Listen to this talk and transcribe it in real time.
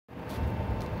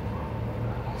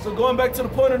So going back to the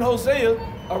point in Hosea,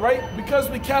 all right, because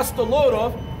we cast the Lord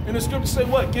off, and the scriptures say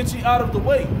what? Get ye out of the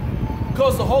way.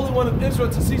 Cause the Holy One of Israel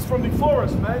to cease from before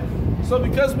us, man. So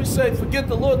because we say forget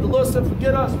the Lord said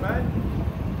forget us,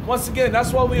 man. Once again,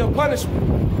 that's why we are punishment.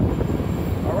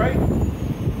 All right?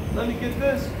 Let me get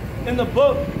this. In the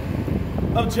book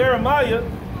of Jeremiah,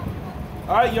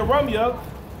 all right, Jeremiah,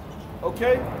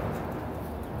 okay?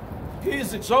 He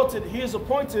is exalted, he is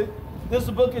appointed. This is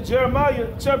the book of Jeremiah,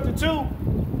 chapter 2,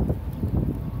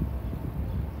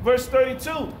 verse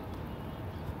 32.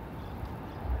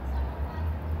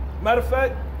 Matter of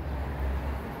fact,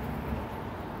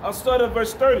 I'll start at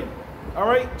verse 30. All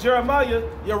right, Jeremiah,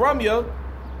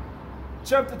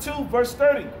 chapter 2, verse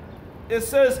 30. It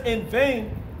says, in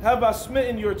vain have I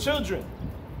smitten your children.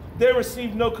 They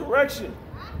receive no correction.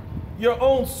 Your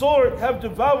own sword have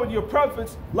devoured your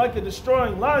prophets like a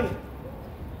destroying lion.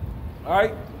 All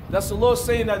right, that's the Lord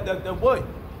saying that what?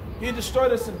 He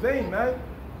destroyed us in vain, man.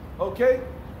 Okay?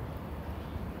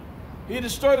 He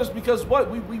destroyed us because what?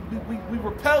 We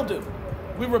repelled him.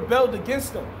 We rebelled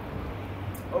against him.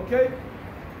 Okay?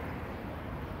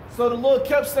 So the Lord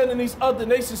kept sending these other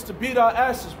nations to beat our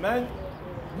asses, man.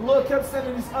 The Lord kept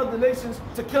sending these other nations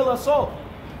to kill us all.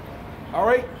 All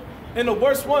right? And the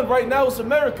worst one right now is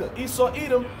America. Esau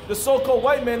Edom, the so-called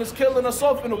white man, is killing us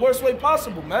off in the worst way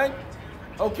possible, man.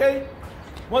 Okay?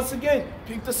 Once again,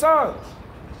 peep the signs.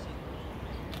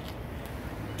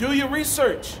 Do your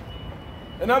research.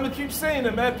 And I'm going to keep saying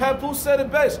it, man. Papoose said it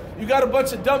best. You got a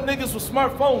bunch of dumb niggas with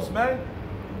smartphones, man.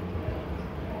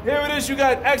 Here it is. You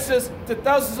got access to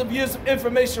thousands of years of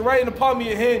information right in the palm of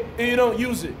your hand, and you don't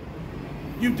use it.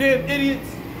 You damn idiots.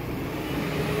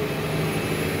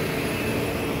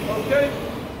 Okay?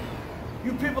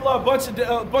 You people are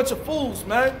a bunch of fools,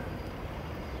 man.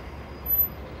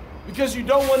 Because you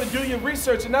don't want to do your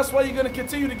research, and that's why you're going to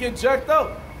continue to get jacked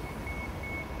up.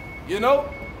 You know?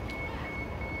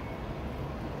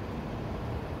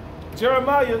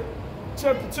 Jeremiah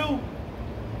chapter 2,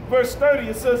 verse 30,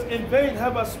 it says, in vain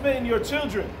have I smitten your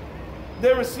children.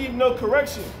 They receive no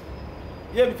correction.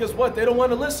 Yeah, because what? They don't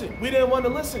want to listen. We didn't want to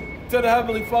listen to the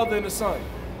Heavenly Father and the Son.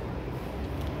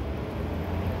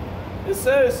 It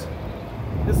says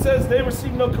they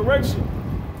receive no correction.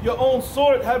 Your own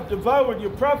sword have devoured your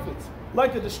prophets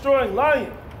like a destroying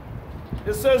lion.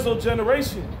 It says, O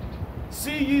generation,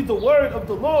 see ye the word of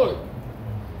the Lord.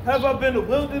 Have I been a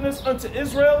wilderness unto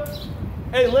Israel,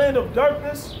 a land of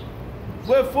darkness?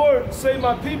 Wherefore say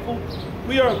my people,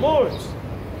 we are lords.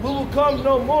 We will come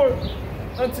no more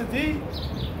unto thee.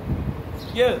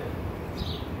 Yeah,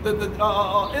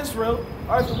 Israel,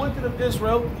 the wicked of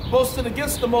Israel, boasted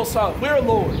against the Most High. We're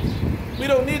lords. We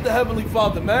don't need the Heavenly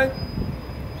Father, man.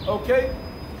 Okay?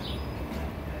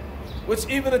 Which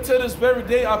even until this very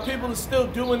day, our people are still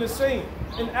doing the same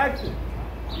and acting.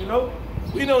 You know?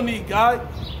 We don't need God.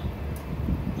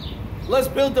 Let's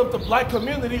build up the black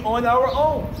community on our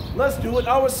own. Let's do it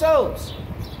ourselves.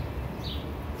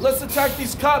 Let's attack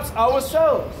these cops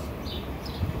ourselves.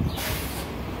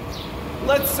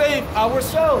 Let's save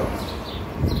ourselves.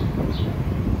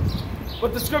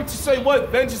 But the scriptures say what?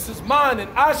 Vengeance is mine and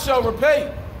I shall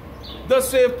repay. Thus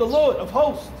saith the Lord of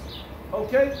hosts.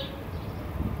 Okay?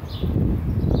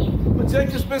 But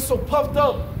Jacob's been so puffed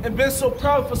up and been so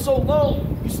proud for so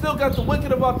long. You still got the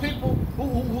wicked of our people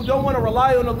who don't want to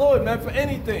rely on the Lord, man, for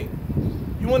anything.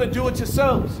 You want to do it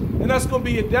yourselves. And that's going to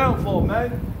be your downfall,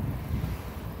 man.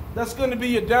 That's going to be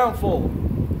your downfall.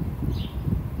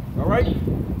 All right?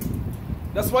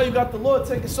 That's why you got the Lord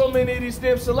taking so many of these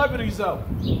damn celebrities out.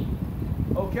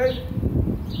 Okay?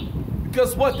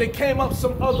 Because what? They came up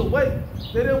some other way.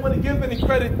 They didn't want to give any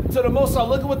credit to the Most High.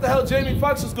 Look at what the hell Jamie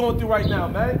Foxx is going through right now,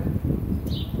 man.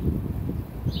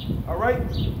 All right?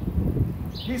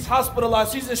 He's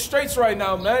hospitalized. He's in straits right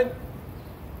now, man.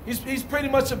 He's pretty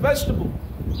much a vegetable.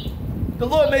 The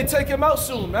Lord may take him out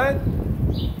soon,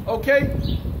 man. Okay?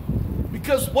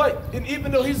 Because what? And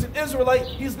even though he's an Israelite,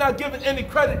 he's not giving any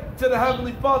credit to the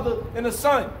Heavenly Father and the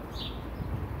Son.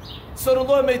 So the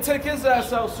Lord may take his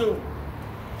ass out soon.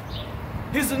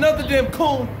 He's another damn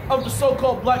coon of the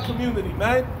so-called black community,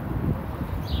 man.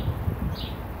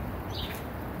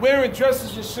 Wearing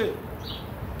dresses and shit.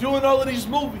 Doing all of these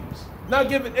movies. Not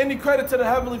giving any credit to the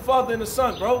Heavenly Father and the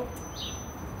Son, bro.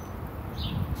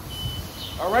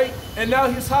 All right? And now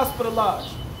he's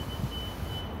hospitalized.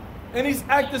 And these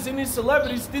actors and these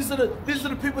celebrities, these are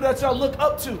the people that y'all look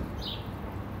up to.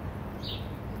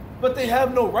 But they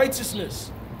have no righteousness.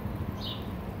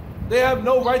 They have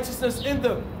no righteousness in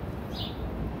them.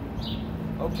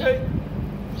 Okay?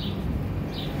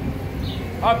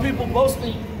 Our people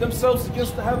boasting themselves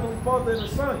against the Heavenly Father and the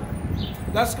Son.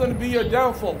 That's going to be your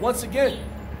downfall. Once again,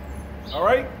 All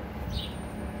right?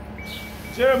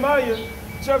 Jeremiah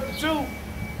chapter 2,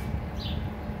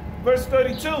 verse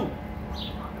 32.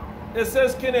 It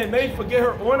says, can a maid forget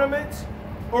her ornaments,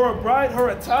 or a bride her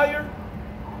attire?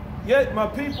 Yet my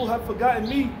people have forgotten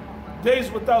me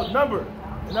days without number.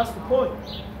 And that's the point.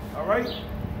 All right?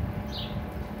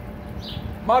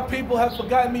 My people have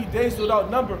forgotten me days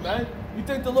without number, man. You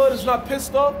think the Lord is not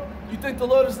pissed off? You think the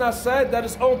Lord is not sad that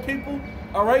his own people,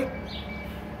 all right,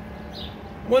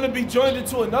 want to be joined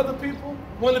into another people?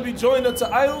 Want to be joined unto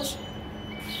idols?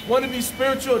 Want to be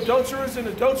spiritual adulterers and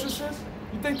adulteresses?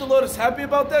 You think the Lord is happy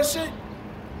about that shit?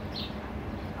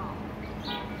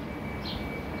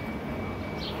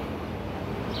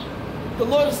 The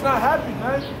Lord is not happy,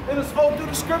 man. It is all through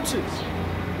the scriptures.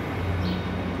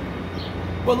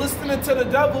 But listening to the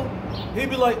devil,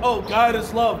 he'd be like, oh, God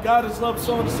is love,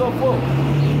 so on and so forth.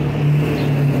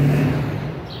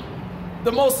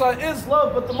 The Most High is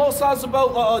love, but the Most High is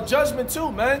about judgment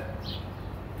too, man.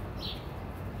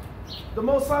 The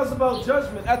Most High is about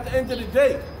judgment at the end of the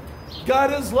day.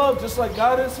 God is love, just like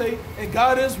God is hate, and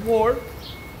God is war,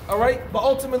 all right? But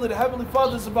ultimately, the Heavenly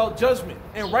Father is about judgment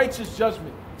and righteous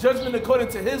judgment. Judgment according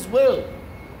to his will,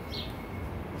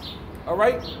 all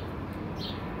right?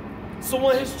 So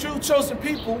when his true chosen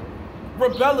people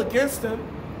rebel against him,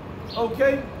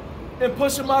 okay, and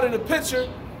push him out of the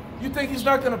picture, you think he's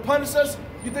not going to punish us?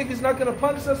 You think he's not going to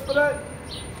punish us for that?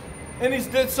 And he's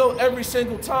did so every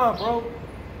single time, bro.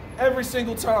 Every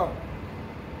single time.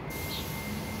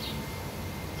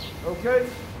 Okay?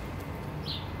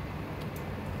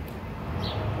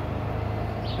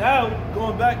 Now,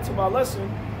 going back to my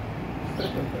lesson,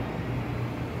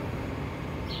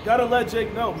 gotta let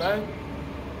Jake know, man.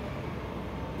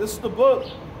 This is the book.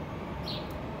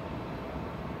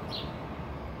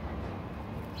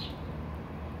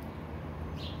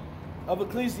 Of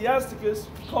Ecclesiasticus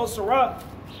called Sirach.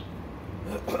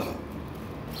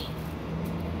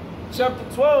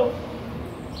 Chapter 12,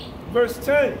 verse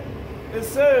 10. It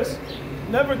says,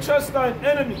 never trust thine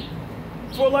enemy,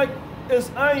 for like as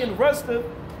iron rusteth,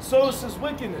 so is his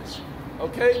wickedness.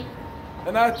 Okay?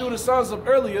 And I threw the sounds up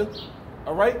earlier,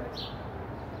 all right?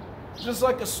 Just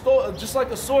like a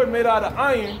sword made out of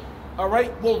iron, all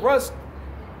right, will rust.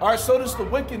 All right, so does the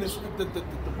wickedness, the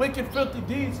wicked, filthy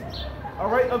deeds, all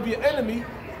right, of your enemy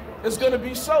is going to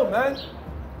be so, man.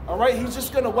 All right, he's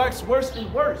just going to wax worse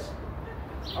and worse.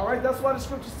 All right, that's why the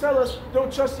scriptures tell us,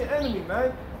 don't trust your enemy,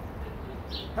 man.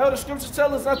 Hell, the scriptures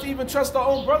tell us not to even trust our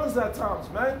own brothers at times,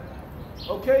 man.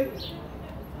 Okay?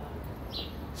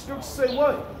 Scriptures say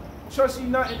what? Trust ye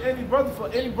not in any brother, for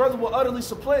any brother will utterly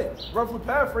supplant. Roughly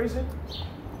paraphrasing.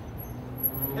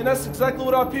 And that's exactly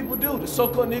what our people do, the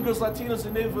so-called Negroes, Latinos,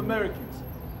 and Native Americans.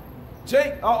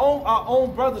 Jake, our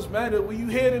own brothers, man, that when you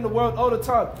hear it in the world all the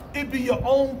time, it be your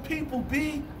own people,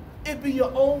 B. It be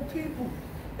your own people.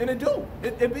 And it do.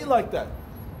 It be like that.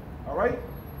 All right?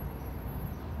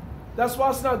 That's why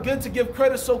it's not good to give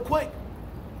credit so quick.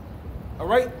 All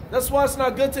right? That's why it's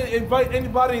not good to invite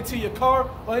anybody into your car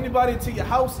or anybody into your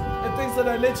house and things of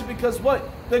that nature, because what?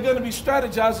 They're going to be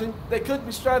strategizing. They could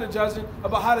be strategizing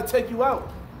about how to take you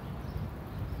out.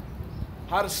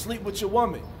 How to sleep with your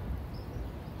woman.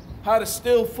 How to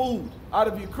steal food out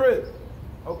of your crib.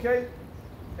 Okay?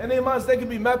 And their minds, they could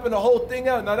be mapping the whole thing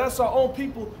out. Now, that's our own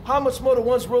people. How much more the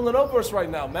ones ruling over us right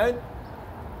now, man?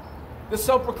 The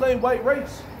self-proclaimed white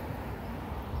race.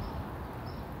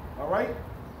 All right?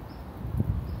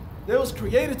 They was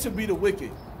created to be the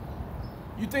wicked.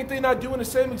 You think they're not doing the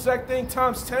same exact thing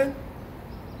times 10?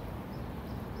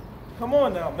 Come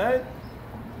on now, man.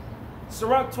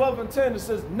 Sirach 12 and 10, it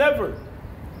says, never,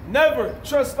 never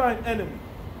trust thine enemy.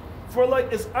 For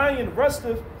like as iron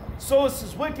rusteth, so is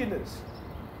his wickedness.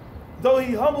 Though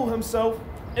he humble himself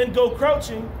and go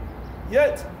crouching,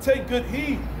 yet take good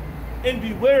heed and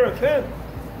beware of him.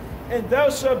 And thou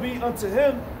shalt be unto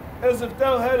him as if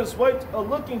thou hadst wiped a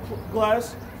looking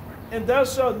glass, and thou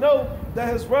shalt know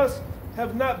that his rust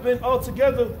have not been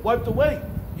altogether wiped away.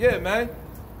 Yeah, man.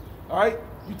 All right?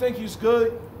 You think he's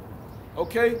good?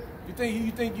 Okay?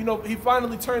 You think you know, he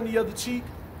finally turned the other cheek?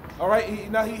 All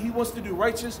right? Now he wants to do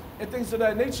righteous and things of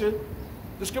that nature.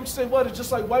 The scriptures say what? It's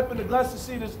just like wiping the glass to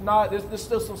see there's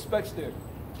still some specks there.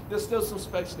 There's still some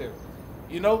specks there.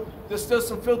 You know? There's still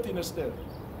some filthiness there.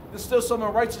 There's still some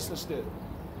unrighteousness there.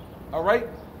 All right?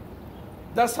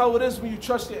 That's how it is when you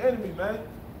trust your enemy, man.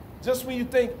 Just when you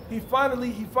think he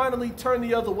finally turned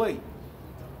the other way.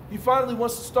 He finally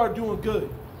wants to start doing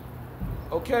good.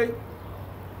 Okay?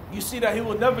 You see that he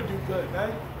will never do good,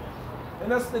 man.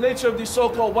 And that's the nature of these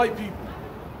so-called white people.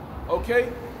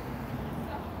 Okay?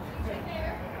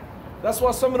 That's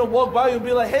why some of them walk by you and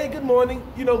be like, hey, good morning.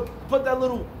 You know, put that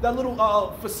little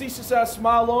facetious ass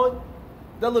smile on.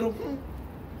 That little,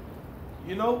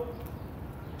 you know,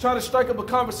 try to strike up a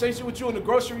conversation with you in the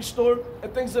grocery store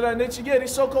and things of that nature. Yeah,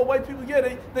 these so-called white people,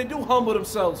 yeah, they do humble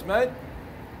themselves, man.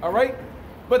 All right?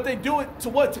 But they do it to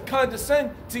what? To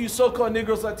condescend to you so-called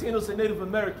Negroes, Latinos, and Native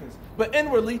Americans. But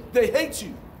inwardly, they hate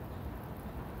you.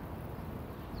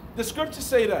 The scriptures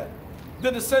say that. The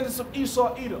descendants of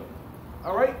Esau, Edom.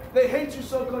 All right? They hate you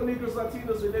so-called Negroes,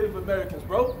 Latinos, and Native Americans,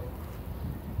 bro.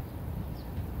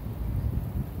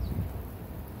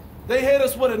 They hate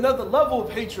us with another level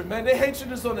of hatred, man. Their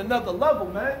hatred is on another level,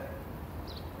 man.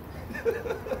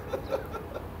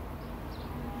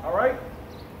 All right?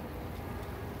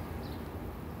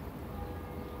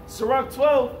 Sirach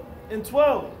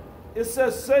 12:12, it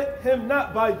says, set him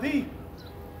not by thee,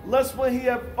 lest when he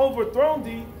have overthrown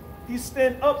thee, he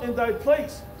stand up in thy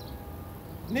place.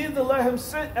 Neither let him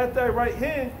sit at thy right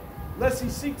hand, lest he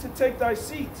seek to take thy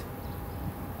seat.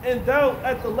 And thou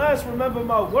at the last remember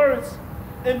my words,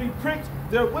 and be pricked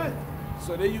therewith.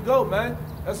 So there you go, man.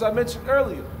 As I mentioned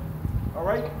earlier. All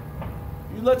right?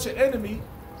 You let your enemy,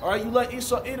 all right, you let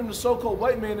Esau Edom, the so-called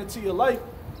white man, into your life,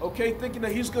 okay, thinking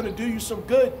that he's going to do you some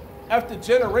good after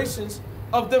generations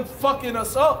of them fucking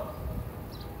us up.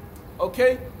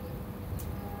 Okay?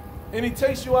 And he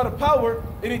takes you out of power,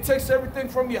 and he takes everything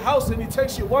from your house, and he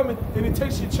takes your woman, and he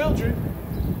takes your children.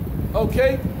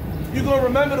 Okay? You're going to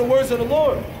remember the words of the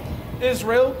Lord.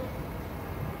 Israel,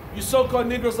 you so-called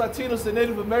Negroes, Latinos, and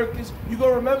Native Americans, you're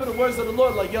going to remember the words of the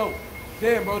Lord like, yo,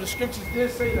 damn, bro, the scriptures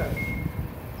did say that.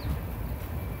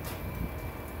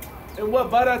 And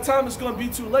what? By that time, it's going to be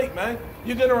too late, man.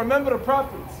 You're going to remember the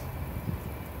prophets.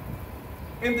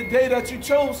 In the day that you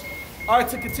chose, all right,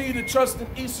 to continue to trust in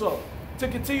Esau, to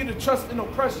continue to trust in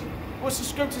oppression. What's the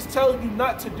scriptures tell you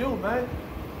not to do, man?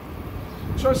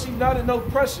 Trust ye not in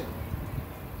oppression.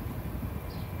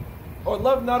 Or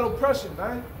love not oppression,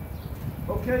 man.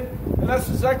 Okay? And that's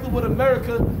exactly what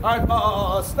America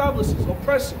establishes,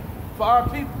 oppression for our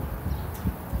people.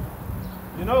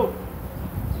 You know?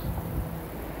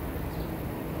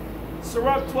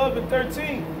 Sirach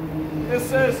 12:13, it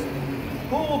says,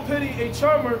 who will pity a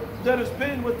charmer that is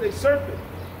bitten with a serpent?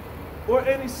 Or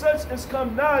any such as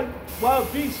come nigh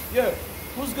wild beast? Yeah.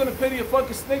 Who's going to pity a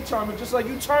fucking snake charmer? Just like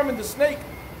you charming the snake.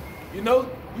 You know?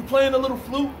 You playing a little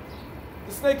flute.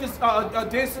 The snake is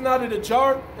dancing out of the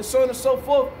jar and so on and so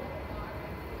forth.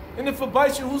 And if it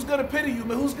bites you, who's going to pity you,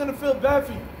 man? Who's going to feel bad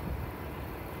for you?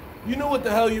 You knew what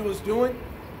the hell you was doing.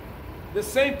 The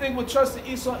same thing with trusting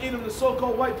Esau, Edom, the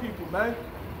so-called white people, man.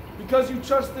 Because you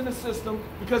trust in the system,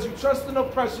 because you trust in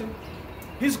oppression,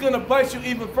 he's going to bite you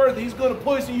even further. He's going to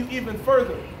poison you even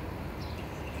further.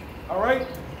 All right?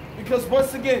 Because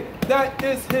once again, that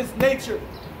is his nature.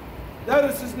 That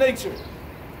is his nature.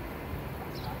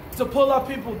 To pull our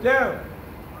people down.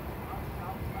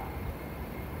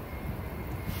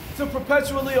 To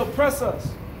perpetually oppress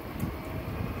us.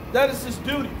 That is his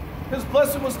duty. His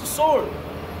blessing was the sword.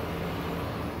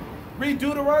 Read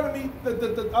Deuteronomy,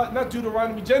 not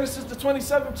Deuteronomy, Genesis, the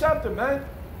 27th chapter, man.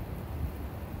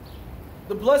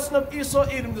 The blessing of Esau,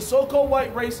 Edom, the so-called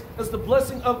white race, is the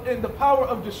blessing of and the power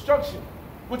of destruction,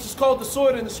 which is called the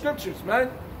sword in the scriptures, man.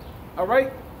 All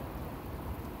right?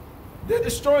 They're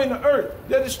destroying the earth.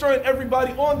 They're destroying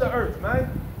everybody on the earth,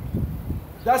 man.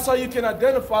 That's how you can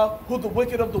identify who the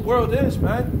wicked of the world is,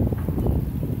 man.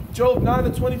 Job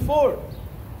 9:24.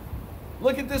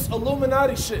 Look at this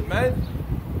Illuminati shit, man.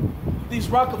 These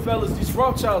Rockefellers, these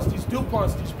Rothschilds, these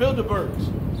DuPonts, these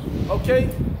Bilderbergs, okay?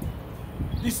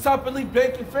 These top elite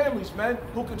banking families, man,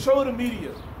 who control the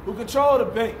media, who control the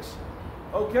banks,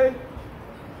 okay?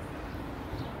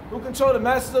 Who control the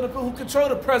masses of the people, who control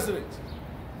the president,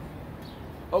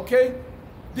 okay?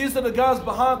 These are the guys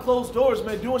behind closed doors,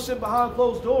 man, doing shit behind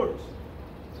closed doors,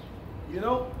 you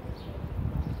know?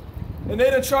 And they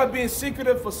done tried being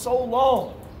secretive for so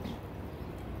long.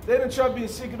 They done tried being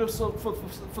secretive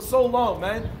for so long,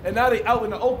 man. And now they out in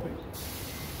the open.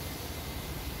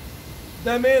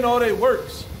 That man, all they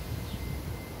works.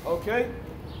 Okay?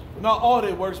 Not all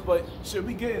they works, but shit,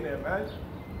 we getting there, man.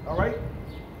 All right?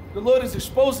 The Lord is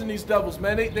exposing these devils,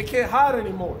 man. They can't hide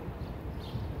anymore.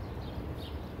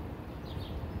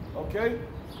 Okay?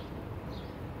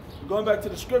 Going back to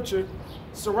the scripture,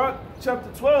 Sirach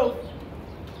chapter 12.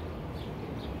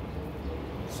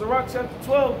 Sirach chapter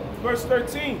 12, verse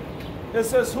 13. It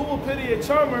says, who will pity a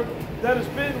charmer that is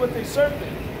bitten with a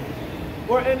serpent?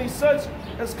 Or any such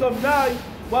as come nigh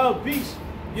wild beast?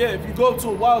 Yeah, if you go to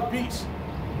a wild beast,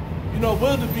 you know,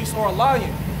 wildebeest or a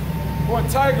lion, or a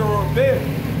tiger or a bear,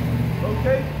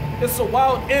 okay? It's a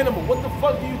wild animal. What the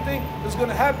fuck do you think is going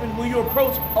to happen when you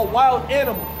approach a wild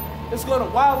animal? It's going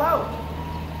to wild out.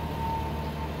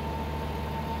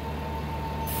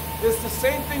 It's the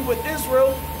same thing with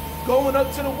Israel going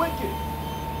up to the wicked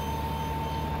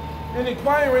and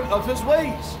inquiring of his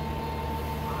ways.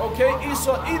 Okay,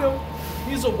 Esau, Edom,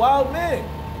 he's a wild man.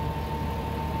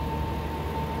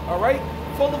 All right,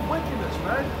 full of wickedness,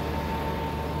 man.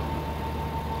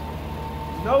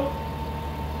 You know?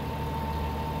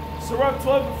 Sirach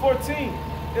 12 and 14,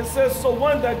 it says, so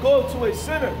one that goeth to a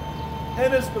sinner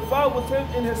and is defiled with him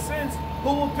in his sins,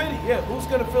 who will pity? Yeah, who's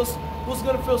gonna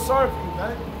feel sorry for you,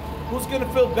 man? Who's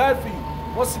gonna feel bad for you?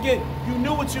 Once again, you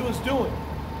knew what you was doing.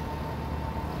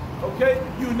 Okay?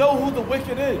 You know who the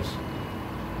wicked is.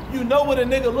 You know what a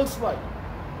nigga looks like.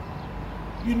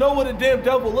 You know what a damn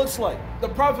devil looks like. The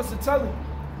prophets are telling you.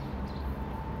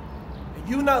 And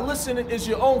you not listening is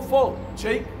your own fault,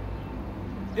 Jake.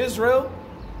 Israel,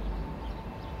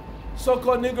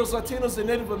 so-called Negroes, Latinos, and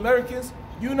Native Americans,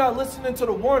 you not listening to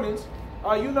the warnings,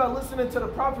 you not listening to the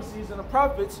prophecies and the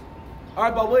prophets,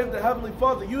 by way of the Heavenly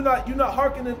Father. You not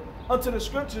hearkening unto the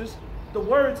scriptures, the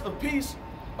words of peace,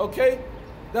 okay?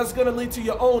 That's going to lead to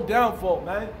your own downfall,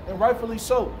 man, and rightfully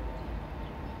so.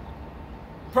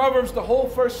 Proverbs, the whole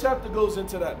first chapter goes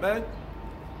into that, man.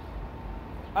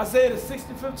 Isaiah, the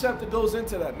 65th chapter goes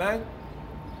into that, man.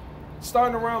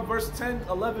 Starting around verse 10,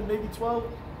 11, maybe 12.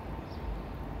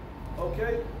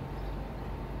 Okay?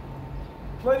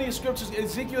 Plenty of scriptures.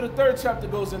 Ezekiel, the 3rd chapter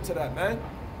goes into that, man.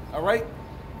 All right?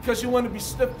 Because you want to be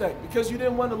stiff-necked. Because you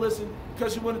didn't want to listen.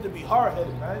 Because you wanted to be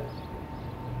hard-headed, man.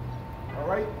 All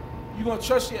right? You're going to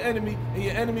trust your enemy, and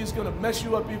your enemy is going to mess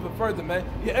you up even further, man.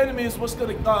 Your enemy is what's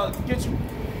going to get you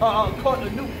caught in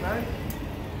a nuke, man.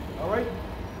 All right?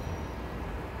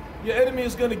 Your enemy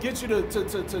is going to get you to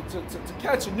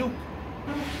catch a nuke.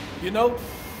 You know?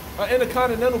 An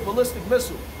intercontinental ballistic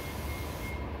missile.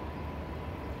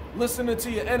 Listening to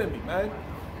your enemy, man.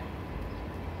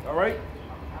 All right?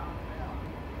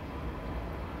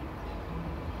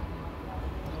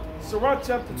 Sirach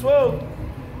chapter 12,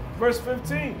 verse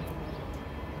 15.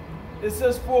 It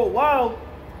says, for a while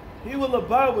he will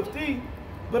abide with thee,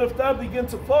 but if thou begin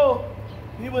to fall,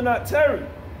 he will not tarry.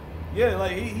 Yeah,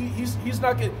 like he's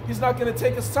not gonna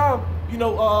take his time, you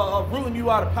know, rooting you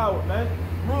out of power, man.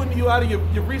 Rooting you out of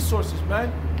your resources,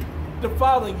 man.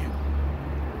 Defiling you.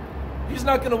 He's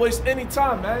not gonna waste any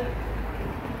time, man.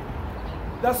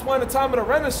 That's why in the time of the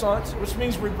Renaissance, which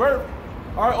means rebirth,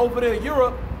 all right, over there in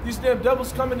Europe, these damn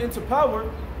devils coming into power,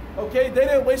 okay, they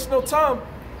didn't waste no time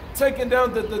taking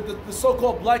down the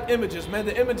so-called black images, man,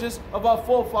 the images of our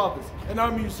forefathers and our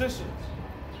musicians,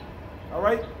 all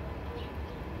right?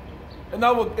 And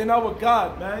our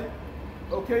God, man,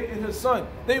 okay, and his son.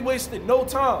 They wasted no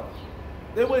time.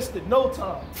 They wasted no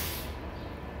time,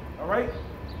 all right?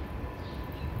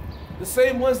 The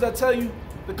same ones that tell you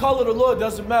the color of the Lord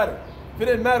doesn't matter. If it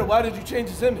didn't matter, why did you change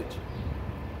his image?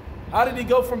 How did he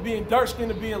go from being dark-skinned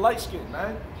to being light-skinned,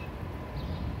 man?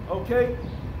 Okay?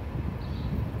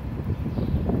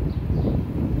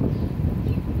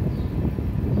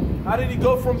 How did he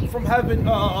go from having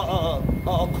a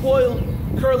coiled,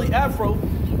 curly afro,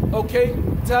 okay,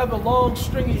 to having long,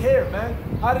 stringy hair, man?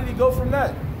 How did he go from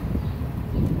that?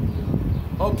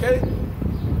 Okay?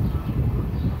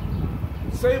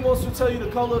 Same ones who tell you the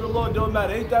color of the Lord don't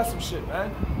matter. Ain't that some shit,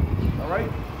 man? All right?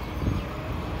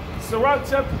 Sirach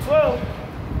chapter 12,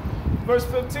 verse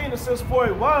 15, it says, for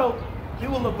a while he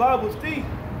will abide with thee,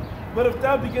 but if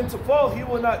thou begin to fall, he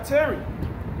will not tarry.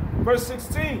 Verse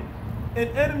 16, an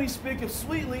enemy speaketh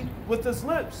sweetly with his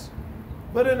lips,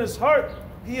 but in his heart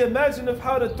he imagineth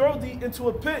how to throw thee into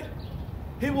a pit.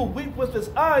 He will weep with his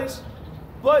eyes,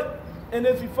 and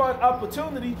if he find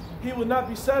opportunity, he will not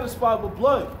be satisfied with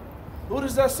blood. Who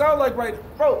does that sound like, right?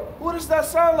 Bro, who does that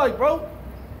sound like, bro?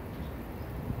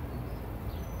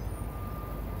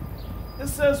 It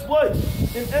says what?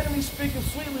 An enemy speaking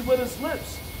sweetly with his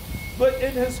lips, but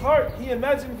in his heart he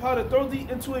imagined how to throw thee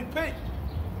into a pit.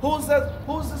 Who is that?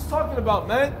 Who is this talking about,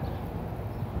 man?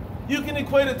 You can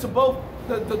equate it to both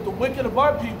the wicked of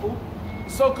our people,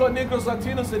 so-called Negroes,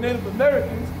 Latinos, and Native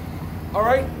Americans, all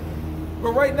right?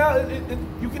 But right now,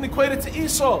 you can equate it to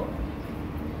Esau,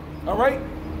 all right?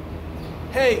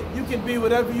 Hey, you can be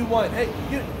whatever you want. Hey,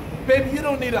 baby, you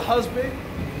don't need a husband.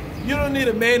 You don't need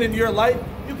a man in your life.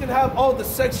 You can have all the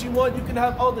sex you want. You can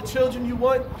have all the children you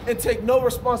want and take no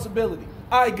responsibility.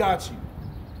 I got you.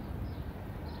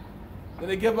 Then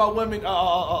they give our women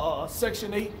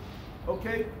Section 8,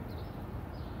 okay?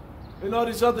 And all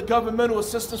these other governmental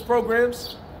assistance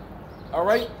programs, all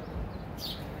right?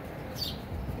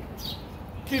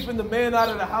 Keeping the man out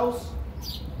of the house.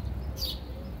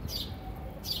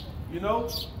 You know?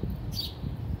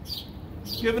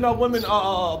 Giving our women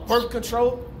birth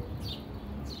control.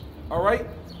 All right?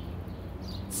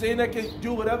 Saying they can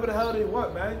do whatever the hell they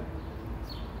want, man.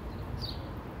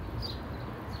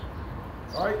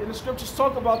 All right? And the scriptures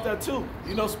talk about that too.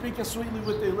 You know, speaking sweetly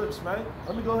with their lips, man.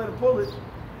 Let me go ahead and pull it.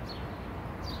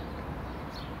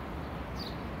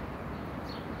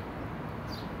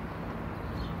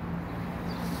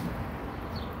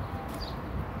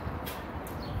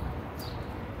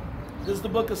 This is the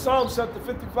book of Psalms, chapter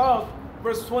 55,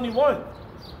 verse 21.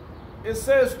 It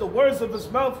says, the words of his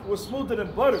mouth were smoother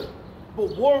than butter,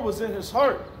 but war was in his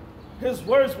heart. His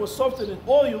words were softer than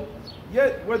oil,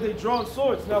 yet were they drawn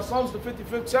swords. Now, Psalms, the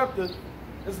 55th chapter,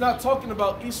 is not talking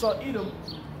about Esau, Edom.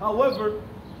 However,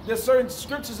 there's certain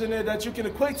scriptures in there that you can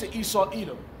equate to Esau,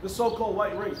 Edom, the so-called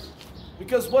white race.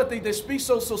 Because what? They speak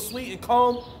so sweet and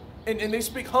calm, and they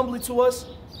speak humbly to us,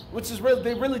 which is really,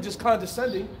 they're really just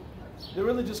condescending. They're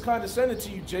really just condescending to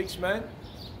you, Jakes, man.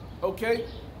 Okay?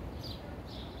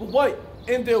 But what?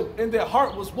 In their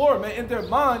heart was war, man. In their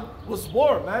mind was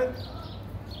war, man.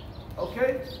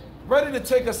 Okay? Ready to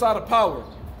take us out of power.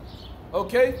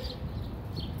 Okay?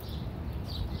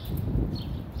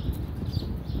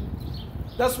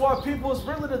 That's why people is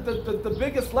really the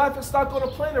biggest laughing stock on the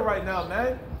planet right now,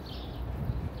 man.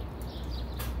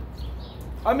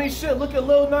 I mean, shit, look at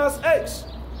Lil Nas X.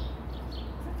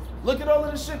 Look at all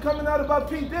of this shit coming out about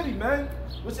P. Diddy, man.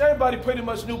 Which everybody pretty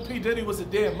much knew P. Diddy was a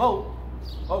damn mo.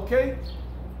 Okay?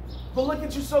 But look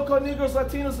at you so-called Negroes,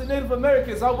 Latinos, and Native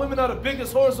Americans. Our women are the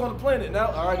biggest whores on the planet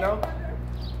now. All right, now.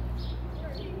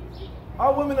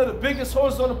 Our women are the biggest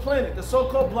whores on the planet. The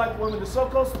so-called black woman, the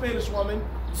so-called Spanish woman,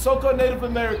 the so-called Native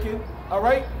American. All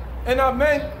right? And our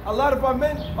men, a lot of our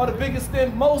men are the biggest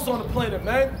damn moles on the planet,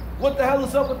 man. What the hell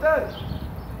is up with that?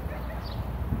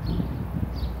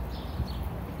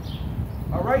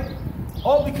 All right?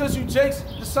 All because you Jakes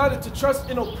decided to trust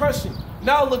in oppression.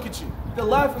 Now look at you. The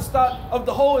laughing stock of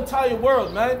the whole entire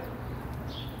world, man.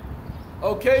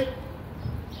 Okay?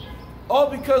 All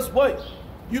because what?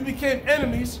 You became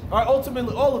enemies, or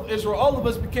ultimately all of Israel, all of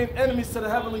us became enemies to the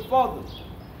Heavenly Father.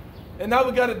 And now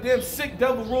we got a damn sick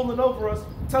devil ruling over us,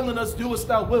 telling us, do as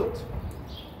thou wilt.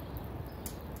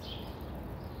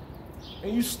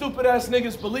 And you stupid ass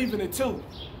niggas believe in it too.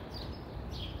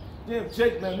 Damn,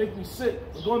 Jake, man, make me sick.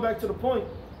 But going back to the point,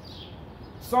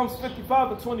 Psalms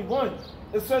 55 and 21,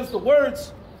 it says the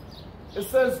words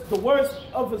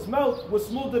of his mouth were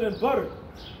smoother than butter,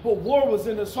 but war was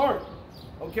in his heart.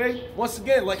 Okay? Once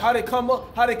again, like how they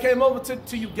came over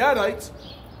to you Gadites,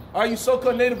 are you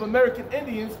so-called Native American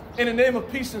Indians in the name of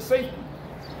peace and safety.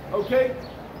 Okay?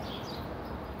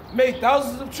 Made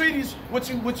thousands of treaties with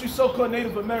you so-called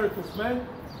Native Americans, man.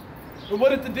 And what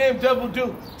did the damn devil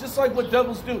do? Just like what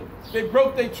devils do. They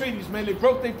broke their treaties, man. They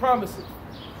broke their promises.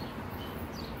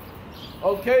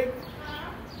 Okay?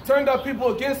 Turned our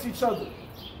people against each other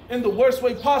in the worst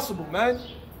way possible, man.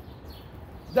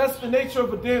 That's the nature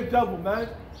of a damn devil, man.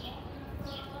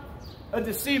 A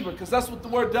deceiver, because that's what the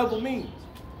word devil means.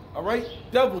 All right?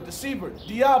 Devil, deceiver,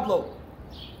 diablo.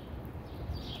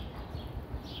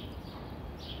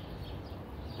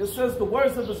 It says the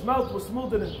words of his mouth were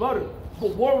smoother than butter,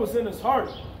 but war was in his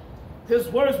heart. His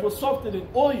words were softer than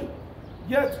oil,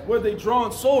 yet were they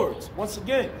drawn swords. Once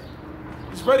again,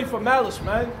 he's ready for malice,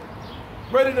 man.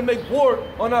 Ready to make war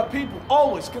on our people,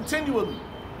 always, continually.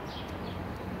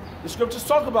 The scriptures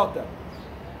talk about that.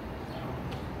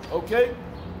 Okay?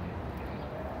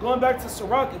 Going back to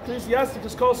Sirach, Ecclesiastic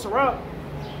is called Sirach.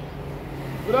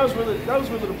 But that was really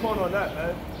the point on that,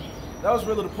 man. That was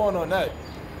really the point on that.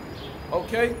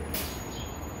 Okay?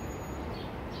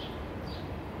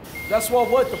 That's why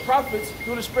what? The prophets,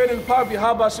 through the spirit and the power of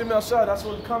Yahweh Hashem El Shah, that's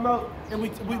when we come out and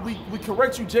we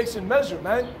correct you, Jakes, in measure,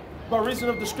 man. By reason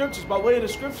of the scriptures, by way of the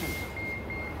scriptures.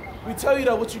 We tell you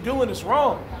that what you're doing is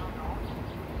wrong.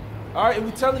 All right? And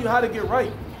we tell you how to get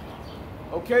right.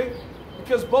 Okay?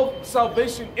 Because both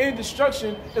salvation and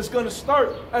destruction is going to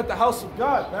start at the house of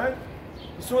God, man.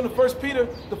 It's in the 1 Peter,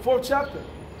 the 4th chapter.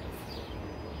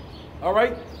 All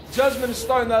right? Judgment is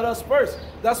starting at us first.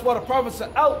 That's why the prophets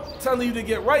are out telling you to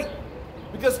get right.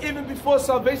 Because even before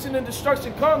salvation and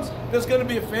destruction comes, there's going to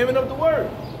be a famine of the word.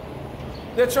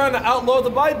 They're trying to outlaw the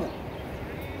Bible.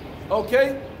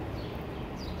 Okay?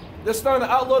 They're starting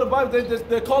to outlaw the Bible.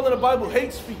 They're calling the Bible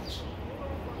hate speech.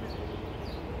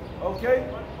 Okay?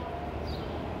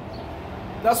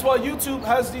 That's why YouTube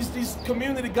has these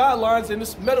community guidelines and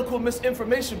this medical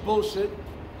misinformation bullshit,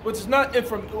 which is not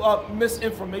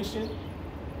misinformation.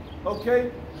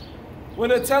 Okay? When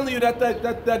they're telling you that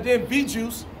damn V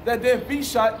juice, that damn V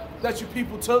shot that you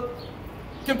people took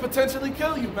can potentially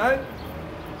kill you, man.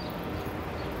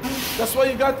 That's why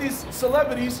you got these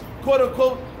celebrities, quote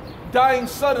unquote, dying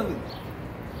suddenly.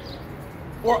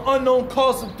 Or unknown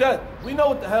cause of death. We know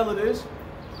what the hell it is.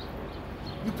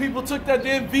 You people took that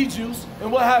damn V juice,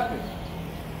 and what happened?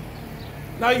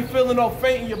 Now you feeling all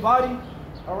faint in your body,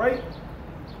 all right?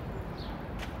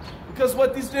 Because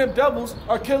what, these damn devils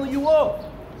are killing you off.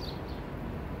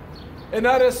 And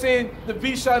now they're saying the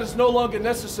V shot is no longer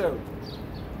necessary.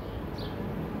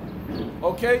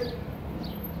 Okay?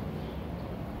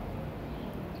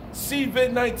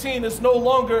 COVID-19 is no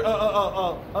longer a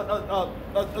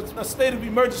state of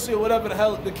emergency or whatever the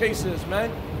hell the case is,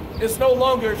 man. It's no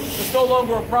longer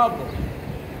a problem.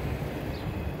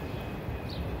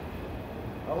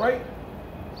 All right?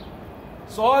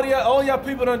 So all y'all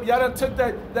people y'all done took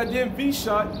that damn V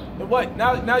shot, and what?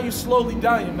 Now you slowly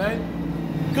dying,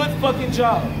 man. Good fucking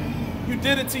job. You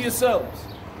did it to yourselves.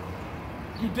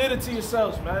 You did it to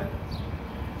yourselves, man.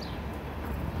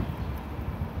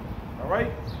 All right?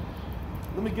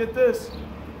 Let me get this.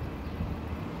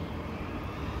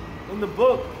 In the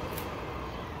book,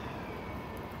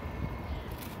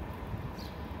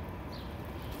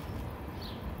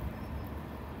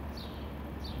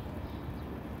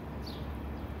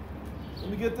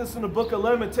 in the book of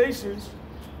Lamentations,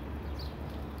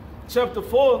 chapter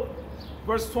 4,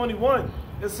 verse 21.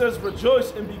 It says,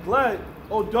 rejoice and be glad,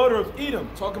 O daughter of Edom.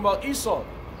 Talking about Esau,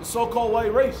 the so-called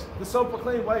white race, the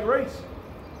self-proclaimed white race.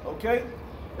 Okay?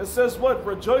 It says what?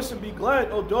 Rejoice and be glad,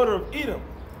 O daughter of Edom,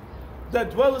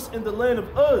 that dwellest in the land of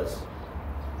Uz.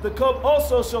 The cup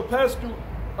also shall pass through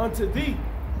unto thee.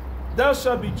 Thou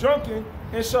shalt be drunken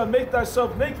and shalt make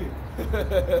thyself naked.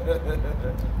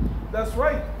 That's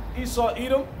right, Esau,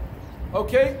 Edom.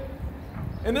 Okay?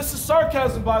 And this is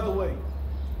sarcasm, by the way.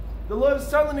 The Lord is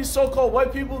telling these so-called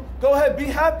white people, go ahead, be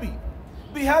happy.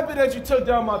 Be happy that you took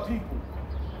down my people.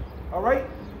 All right?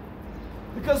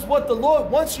 Because what the Lord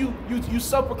wants you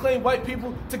self-proclaimed white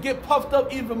people to get puffed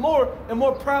up even more and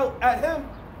more proud at him.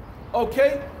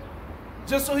 Okay?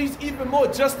 Just so he's even more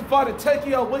justified in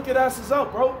taking your wicked asses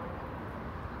out, bro.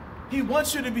 He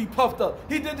wants you to be puffed up.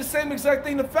 He did the same exact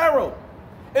thing to Pharaoh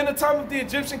in the time of the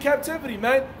Egyptian captivity,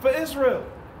 man, for Israel.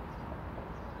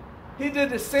 He did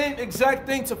the same exact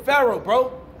thing to Pharaoh,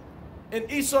 bro.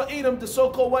 And Esau, Edom, the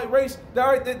so-called white race,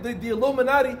 the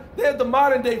Illuminati, they're the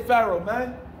modern day Pharaoh,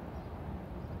 man.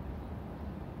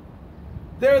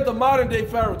 They're the modern day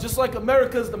Pharaoh, just like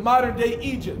America is the modern day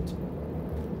Egypt.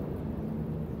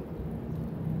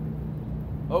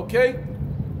 Okay?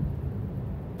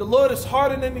 The Lord is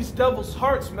hardening these devils'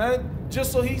 hearts, man,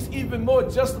 just so he's even more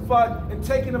justified in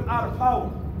taking them out of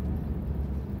power.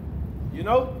 You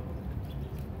know?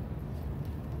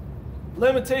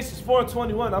 Lamentations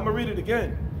 4:21, I'm going to read it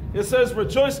again. It says,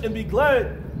 rejoice and be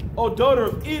glad, O daughter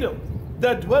of Edom,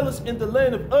 that dwellest in the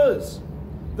land of Uz.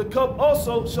 The cup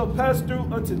also shall pass through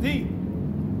unto thee.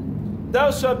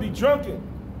 Thou shalt be drunken,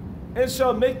 and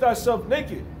shalt make thyself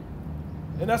naked.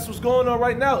 And that's what's going on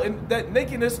right now. And that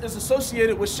nakedness is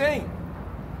associated with shame.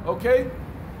 Okay?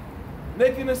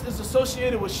 Nakedness is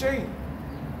associated with shame.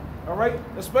 All right?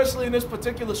 Especially in this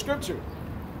particular scripture.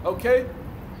 Okay?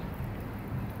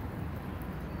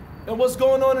 And what's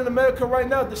going on in America right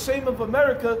now, the shame of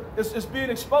America is being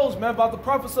exposed, man, by the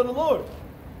prophets of the Lord.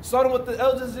 Starting with the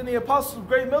elders and the apostles of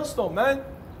Great Millstone, man.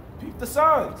 Peep the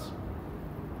signs.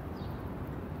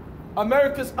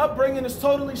 America's upbringing is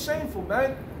totally shameful,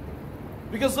 man.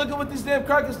 Because look at what these damn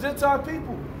crackers did to our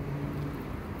people.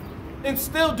 And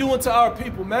still doing to our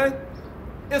people, man.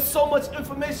 It's so much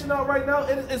information out right now,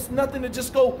 it's nothing to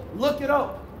just go look it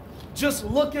up. Just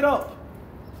look it up.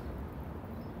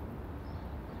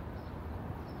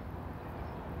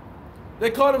 They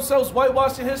call themselves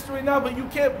whitewashing history now, but you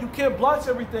can't blotch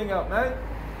everything out, man.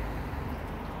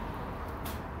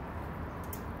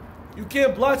 You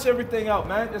can't blotch everything out,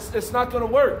 man. It's not going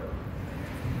to work.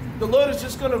 The Lord is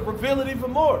just going to reveal it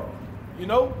even more, you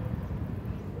know.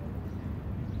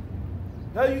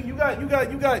 Now you got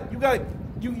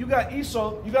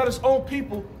Esau. You got his own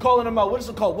people calling him out. What is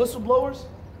it called? Whistleblowers.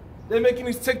 They're making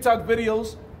these TikTok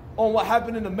videos on what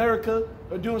happened in America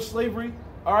or during slavery.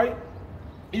 All right.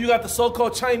 You got the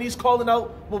so-called Chinese calling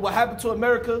out what happened to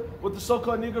America with the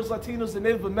so-called Negroes, Latinos, and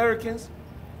Native Americans.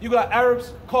 You got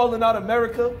Arabs calling out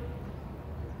America.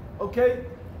 Okay?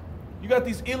 You got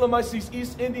these Elamites, these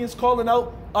East Indians calling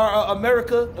out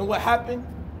America and what happened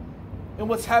and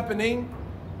what's happening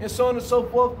and so on and so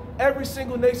forth. Every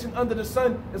single nation under the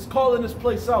sun is calling this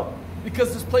place out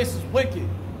because this place is wicked.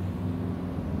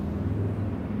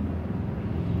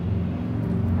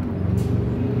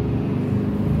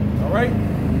 All right?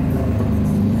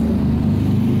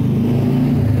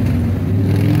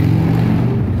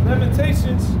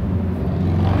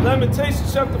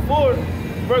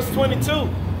 verse 22,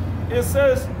 it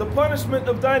says, the punishment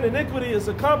of thine iniquity is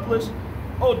accomplished,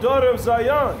 O daughter of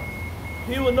Zion.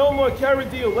 He will no more carry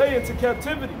thee away into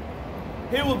captivity.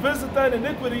 He will visit thine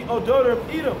iniquity, O daughter of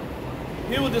Edom.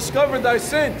 He will discover thy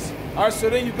sins. All right, so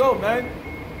there you go, man.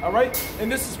 All right?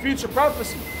 And this is future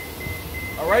prophecy.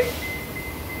 All right?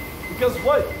 Because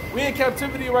what? We in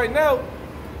captivity right now,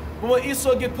 but when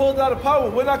Esau get pulled out of power,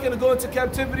 we're not going to go into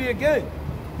captivity again.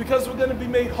 Because we're going to be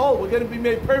made whole. We're going to be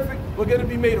made perfect. We're going to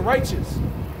be made righteous.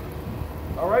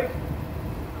 All right?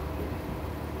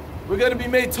 We're going to be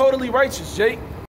made totally righteous, Jake.